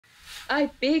I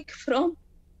beg from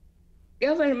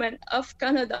government of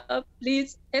Canada,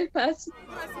 please help us.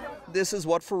 This is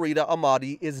what Farida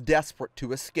Ahmadi is desperate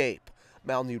to escape.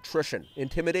 Malnutrition,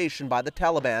 intimidation by the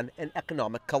Taliban, and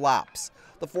economic collapse.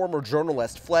 The former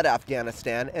journalist fled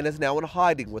Afghanistan and is now in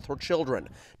hiding with her children,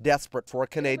 desperate for a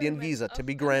Canadian visa to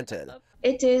be granted.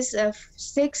 It is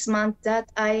 6 months that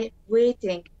I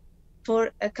waiting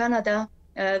for a Canada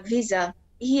visa.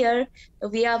 Here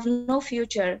we have no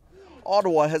future.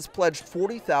 Ottawa has pledged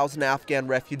 40,000 Afghan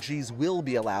refugees will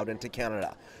be allowed into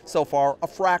Canada. So far, a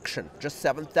fraction, just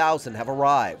 7,000, have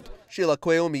arrived. Sheila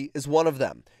Kwaomi is one of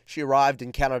them. She arrived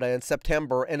in Canada in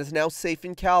September and is now safe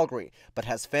in Calgary, but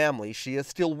has family she is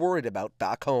still worried about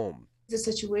back home. The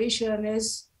situation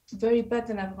is very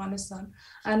bad in Afghanistan,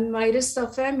 and my rest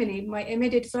of family,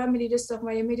 rest of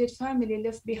my immediate family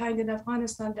left behind in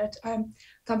Afghanistan, that I'm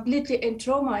completely in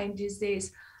trauma in these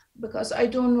days because I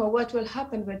don't know what will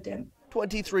happen with them.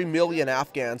 23 million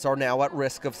Afghans are now at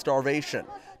risk of starvation.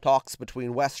 Talks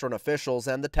between Western officials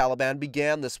and the Taliban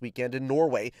began this weekend in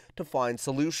Norway to find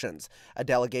solutions. A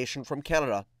delegation from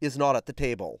Canada is not at the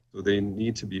table. So they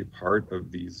need to be a part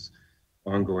of these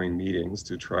ongoing meetings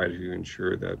to try to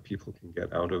ensure that people can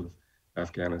get out of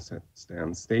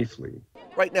Afghanistan safely.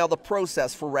 Right now, the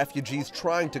process for refugees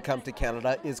trying to come to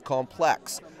Canada is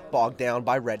complex, bogged down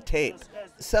by red tape.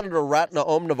 Senator Ratna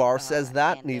Omnavar says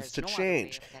that needs to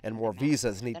change and more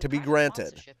visas need to be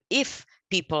granted. If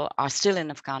people are still in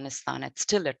Afghanistan, it's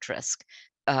still at risk,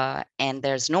 and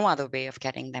there's no other way of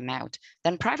getting them out,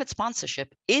 then private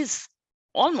sponsorship is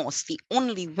almost the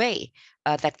only way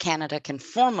that Canada can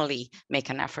formally make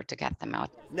an effort to get them out.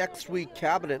 Next week,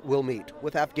 Cabinet will meet,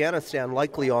 with Afghanistan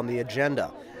likely on the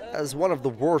agenda. As one of the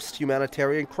worst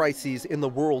humanitarian crises in the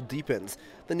world deepens,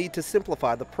 the need to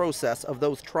simplify the process of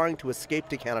those trying to escape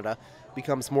to Canada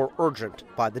becomes more urgent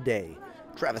by the day.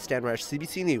 Travis Stanresh,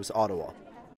 CBC News, Ottawa.